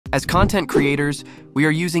As content creators, we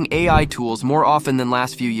are using AI tools more often than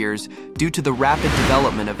last few years due to the rapid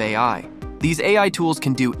development of AI. These AI tools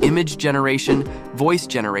can do image generation, voice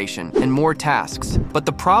generation, and more tasks. But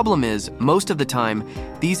the problem is, most of the time,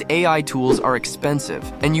 these AI tools are expensive,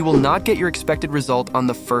 and you will not get your expected result on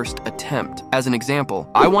the first attempt. As an example,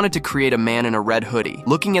 I wanted to create a man in a red hoodie.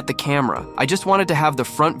 Looking at the camera, I just wanted to have the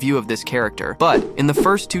front view of this character. But in the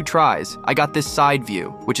first 2 tries, I got this side view,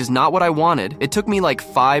 which is not what I wanted. It took me like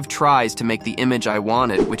 5 tries to make the image I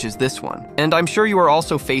wanted, which is this one. And I'm sure you are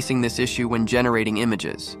also facing this issue when generating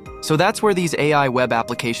images. So that's where these AI web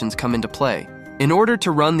applications come into play. In order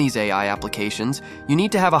to run these AI applications, you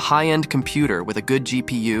need to have a high-end computer with a good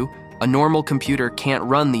GPU. A normal computer can't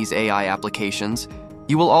run these AI applications.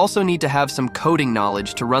 You will also need to have some coding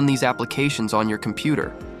knowledge to run these applications on your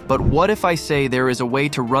computer. But what if I say there is a way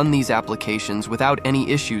to run these applications without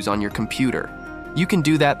any issues on your computer? You can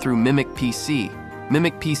do that through MimicPC.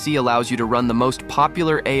 MimicPC allows you to run the most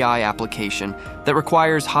popular AI application that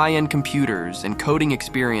requires high-end computers and coding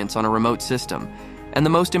experience on a remote system. And the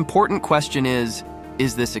most important question is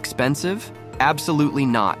this expensive? Absolutely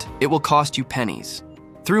not. It will cost you pennies.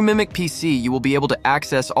 Through MimicPC, you will be able to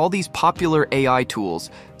access all these popular AI tools,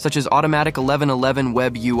 such as Automatic 1111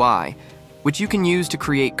 Web UI, which you can use to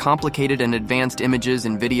create complicated and advanced images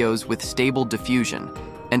and videos with stable diffusion,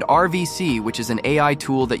 and RVC, which is an AI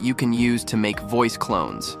tool that you can use to make voice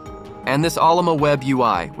clones, and this Alima Web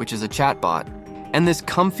UI, which is a chatbot, and this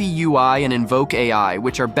Comfy UI and Invoke AI,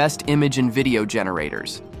 which are best image and video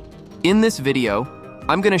generators. In this video,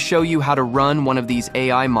 I'm going to show you how to run one of these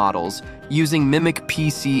AI models using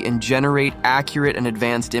MimicPC and generate accurate and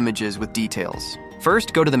advanced images with details.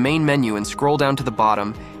 First, go to the main menu and scroll down to the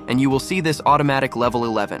bottom, and you will see this Automatic Level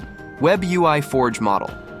 11 Web UI Forge model.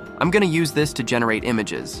 I'm going to use this to generate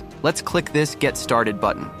images. Let's click this Get Started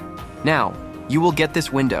button. Now, you will get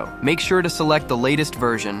this window. Make sure to select the latest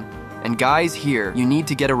version, and guys, here, you need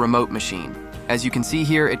to get a remote machine. As you can see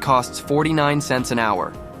here, it costs 49 cents an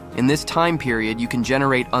hour. In this time period, you can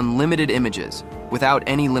generate unlimited images without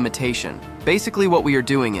any limitation. Basically, what we are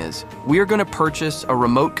doing is, we are going to purchase a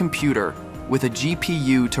remote computer with a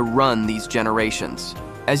GPU to run these generations.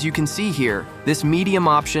 As you can see here, this medium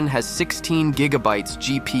option has 16 gigabytes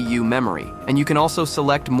GPU memory, and you can also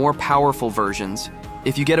select more powerful versions.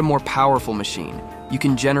 If you get a more powerful machine, you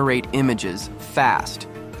can generate images fast,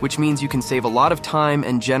 which means you can save a lot of time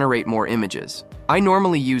and generate more images. I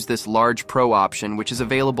normally use this large Pro option, which is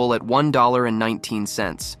available at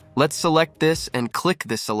 $1.19. Let's select this and click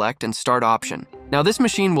this Select and Start option. Now this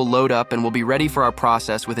machine will load up and will be ready for our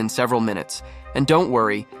process within several minutes. And don't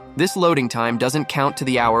worry, this loading time doesn't count to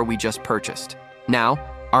the hour we just purchased. Now,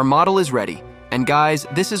 our model is ready. And guys,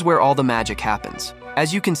 this is where all the magic happens.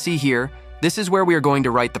 As you can see here, this is where we are going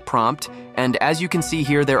to write the prompt. And as you can see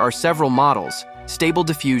here, there are several models: Stable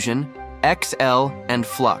Diffusion, XL, and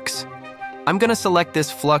Flux. I'm going to select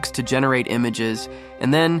this Flux to generate images,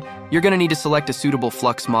 and then you're going to need to select a suitable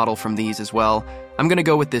Flux model from these as well. I'm going to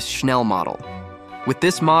go with this Schnell model. With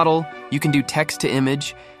this model, you can do text to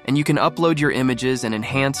image, and you can upload your images and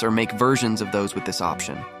enhance or make versions of those with this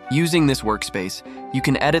option. Using this workspace, you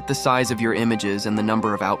can edit the size of your images and the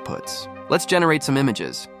number of outputs. Let's generate some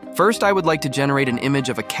images. First, I would like to generate an image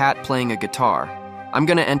of a cat playing a guitar. I'm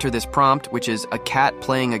going to enter this prompt, which is a cat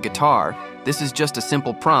playing a guitar. This is just a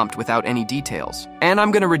simple prompt without any details. And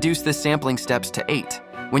I'm going to reduce this sampling steps to 8.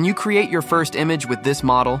 When you create your first image with this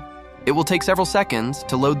model, it will take several seconds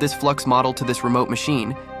to load this Flux model to this remote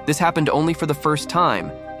machine. This happened only for the first time,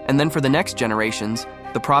 and then for the next generations,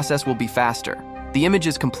 the process will be faster. The image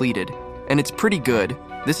is completed, and it's pretty good.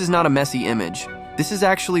 This is not a messy image. This is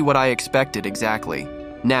actually what I expected exactly.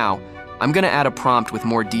 Now, I'm going to add a prompt with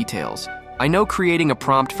more details. I know creating a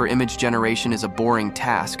prompt for image generation is a boring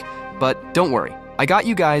task, but don't worry, I got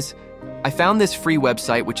you guys. I found this free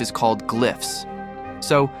website which is called Glyphs.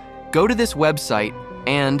 So go to this website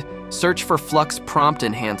and search for Flux Prompt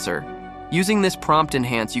Enhancer. Using this prompt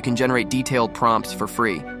enhance, you can generate detailed prompts for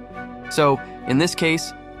free. So in this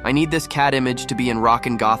case, I need this cat image to be in rock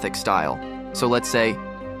and gothic style. So let's say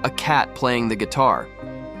a cat playing the guitar,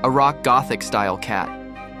 a rock gothic style cat.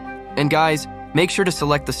 And guys, make sure to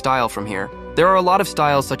select the style from here. There are a lot of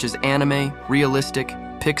styles such as anime, realistic,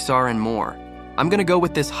 Pixar, and more. I'm going to go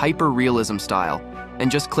with this hyper-realism style and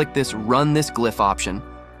just click this Run this Glyph option.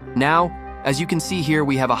 Now, as you can see here,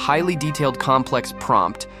 we have a highly detailed complex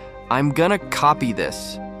prompt. I'm going to copy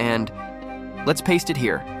this and let's paste it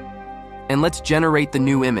here. And let's generate the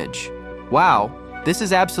new image. Wow, this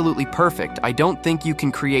is absolutely perfect. I don't think you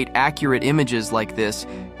can create accurate images like this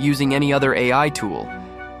using any other AI tool.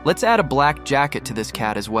 Let's add a black jacket to this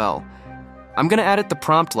cat as well. I'm gonna edit the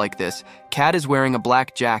prompt like this. Cat is wearing a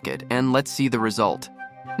black jacket, and let's see the result.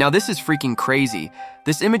 Now this is freaking crazy.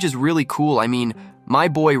 This image is really cool. I mean, my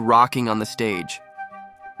boy rocking on the stage.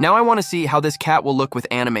 Now I want to see how this cat will look with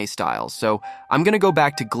anime styles, so I'm gonna go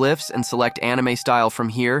back to glyphs and select anime style from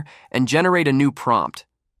here and generate a new prompt.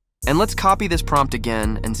 And let's copy this prompt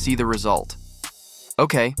again and see the result.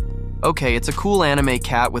 Okay, it's a cool anime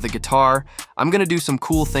cat with a guitar. I'm gonna do some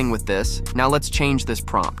cool thing with this. Now let's change this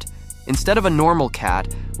prompt. Instead of a normal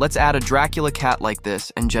cat, let's add a Dracula cat like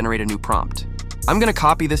this and generate a new prompt. I'm gonna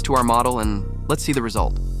copy this to our model and let's see the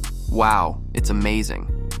result. Wow, it's amazing.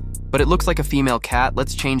 But it looks like a female cat.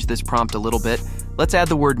 Let's change this prompt a little bit. Let's add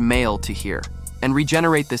the word male to here and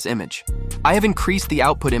regenerate this image. I have increased the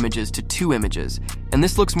output images to 2 images, and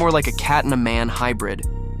this looks more like a cat and a man hybrid.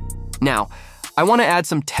 Now, I want to add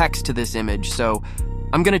some text to this image, so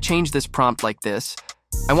I'm going to change this prompt like this.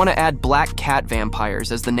 I want to add Black Cat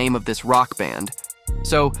Vampires as the name of this rock band.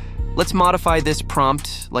 So let's modify this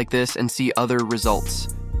prompt like this and see other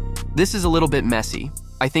results. This is a little bit messy.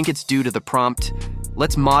 I think it's due to the prompt.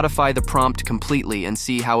 Let's modify the prompt completely and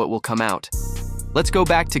see how it will come out. Let's go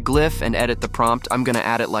back to glyph and edit the prompt. I'm going to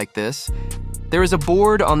add it like this. There is a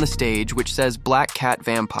board on the stage which says Black Cat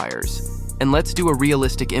Vampires, and let's do a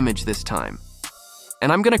realistic image this time.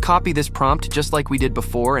 And I'm going to copy this prompt just like we did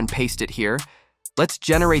before and paste it here. Let's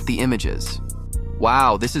generate the images.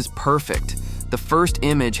 Wow, this is perfect. The first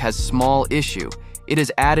image has small issue. It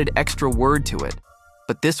has added extra word to it.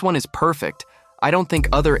 But this one is perfect. I don't think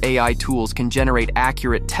other AI tools can generate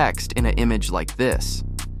accurate text in an image like this.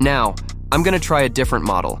 Now, I'm gonna try a different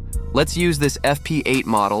model. Let's use this FP8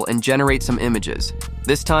 model and generate some images.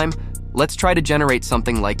 This time, let's try to generate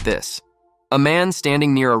something like this. A man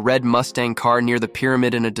standing near a red Mustang car near the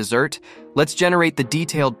pyramid in a desert. Let's generate the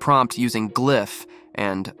detailed prompt using glyph,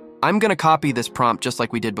 and I'm gonna copy this prompt just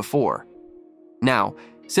like we did before. Now,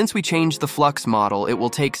 since we changed the Flux model, it will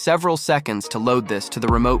take several seconds to load this to the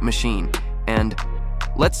remote machine. And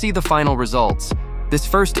let's see the final results. This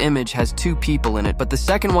first image has 2 people in it, but the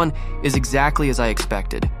second one is exactly as I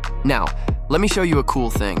expected. Now, let me show you a cool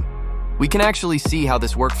thing. We can actually see how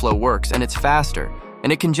this workflow works, and it's faster,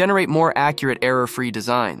 and it can generate more accurate error-free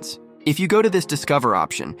designs. If you go to this Discover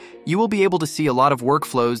option, you will be able to see a lot of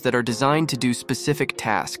workflows that are designed to do specific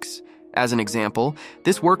tasks. As an example,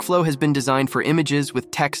 this workflow has been designed for images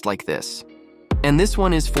with text like this. And this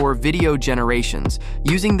one is for video generations.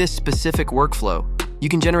 Using this specific workflow, you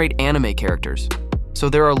can generate anime characters. So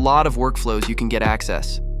there are a lot of workflows you can get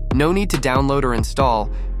access. No need to download or install.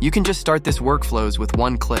 You can just start this workflows with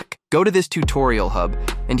one click. Go to this tutorial hub,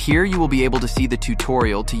 and here you will be able to see the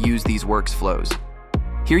tutorial to use these workflows.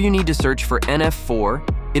 Here you need to search for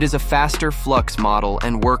NF4. It is a faster Flux model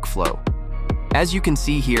and workflow. As you can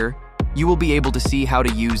see here, you will be able to see how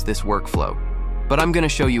to use this workflow. But I'm going to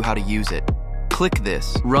show you how to use it. Click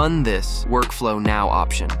this Run this Workflow Now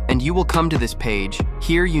option, and you will come to this page.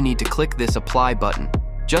 Here you need to click this Apply button,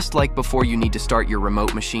 just like before you need to start your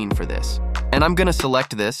remote machine for this. And I'm gonna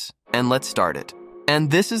select this, and let's start it. And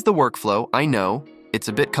this is the workflow. I know, it's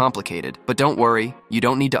a bit complicated, but don't worry, you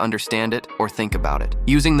don't need to understand it or think about it.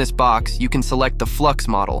 Using this box, you can select the Flux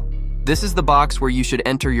model. This is the box where you should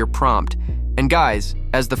enter your prompt. And guys,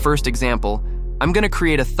 as the first example, I'm gonna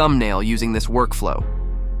create a thumbnail using this workflow.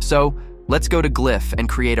 So, let's go to glyph and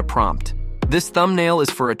create a prompt. This thumbnail is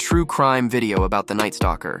for a true crime video about the Night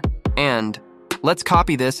Stalker. And let's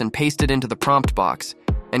copy this and paste it into the prompt box.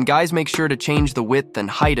 And guys, make sure to change the width and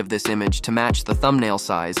height of this image to match the thumbnail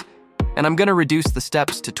size. And I'm gonna reduce the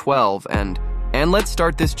steps to 12 and let's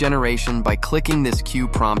start this generation by clicking this Q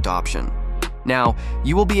prompt option. Now,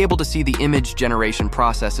 you will be able to see the image generation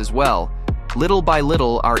process as well. Little by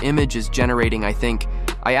little, our image is generating. I think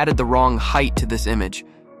I added the wrong height to this image.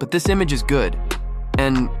 But this image is good,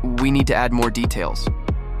 and we need to add more details.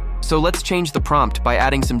 So let's change the prompt by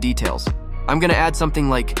adding some details. I'm gonna add something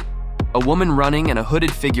like a woman running and a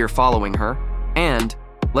hooded figure following her, and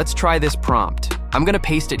let's try this prompt. I'm gonna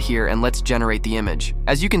paste it here and let's generate the image.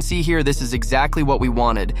 As you can see here, this is exactly what we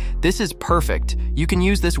wanted. This is perfect. You can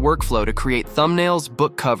use this workflow to create thumbnails,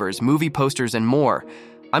 book covers, movie posters, and more.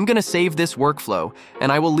 I'm gonna save this workflow, and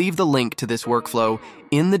I will leave the link to this workflow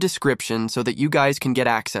in the description so that you guys can get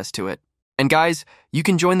access to it. And guys, you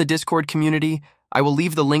can join the Discord community. I will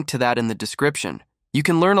leave the link to that in the description. You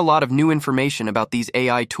can learn a lot of new information about these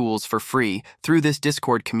AI tools for free through this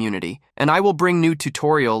Discord community, and I will bring new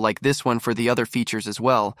tutorial like this one for the other features as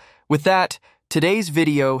well. With that, today's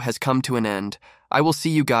video has come to an end. I will see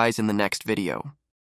you guys in the next video.